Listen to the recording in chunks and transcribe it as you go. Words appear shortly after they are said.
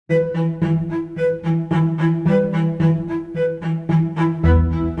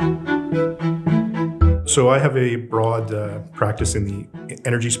So I have a broad practice in the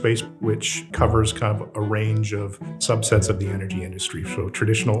energy space, which covers kind of a range of subsets of the energy industry. So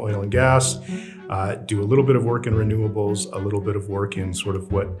traditional oil and gas, do a little bit of work in renewables, a little bit of work in sort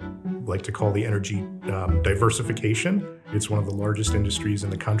of what I like to call the energy diversification. It's one of the largest industries in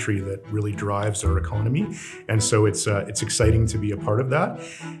the country that really drives our economy. And so it's exciting to be a part of that.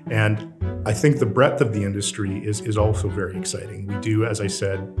 And I think the breadth of the industry is also very exciting. We do, as I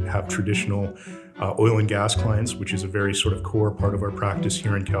said, have traditional oil and gas clients, which is a very sort of core part of our practice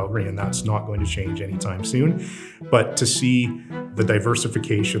here in Calgary, and that's not going to change anytime soon. But to see the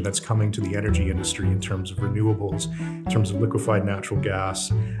diversification that's coming to the energy industry in terms of renewables, in terms of liquefied natural gas,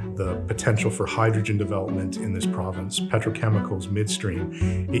 the potential for hydrogen development in this province, petrochemicals, midstream,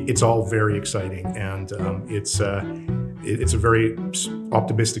 it's all very exciting. And it's a very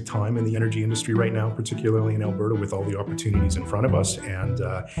optimistic time in the energy industry right now, particularly in Alberta, with all the opportunities in front of us. And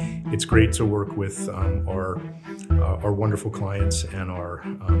it's great to work with our wonderful clients and our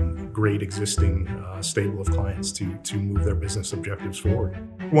great existing stable of clients to move their business objectives forward.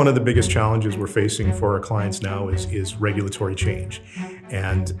 One of the biggest challenges we're facing for our clients now is regulatory change.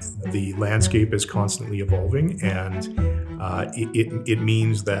 And the landscape is constantly evolving, and it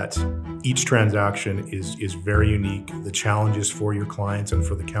means that each transaction is very unique. The challenges for your clients and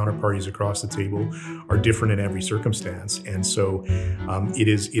for the counterparties across the table are different in every circumstance. And so it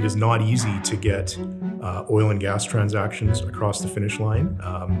is not easy to get oil and gas transactions across the finish line.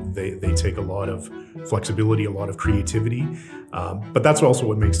 They take a lot of flexibility, a lot of creativity, but that's also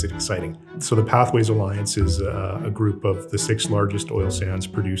what makes it exciting. So the Pathways Alliance is a group of the 6 largest oil sands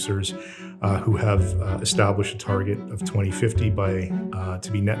producers who have established a target of 2050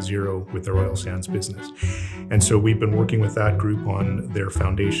 to be net zero with their oil sands business. And so we've been working with that group on their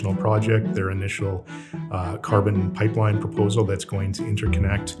foundational project, their initial carbon pipeline proposal that's going to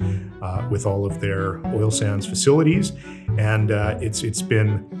interconnect with all of their oil sands facilities. And it's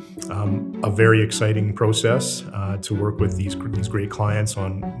been a very exciting process to work with these great clients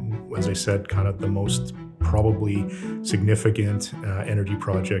on, as I said, kind of the most probably significant energy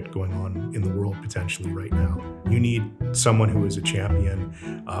project going on in the world potentially right now. You need someone who is a champion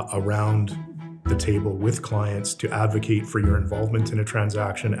around the table with clients to advocate for your involvement in a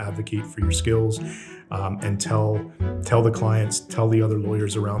transaction, advocate for your skills, and tell the clients, tell the other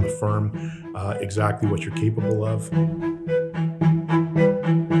lawyers around the firm exactly what you're capable of.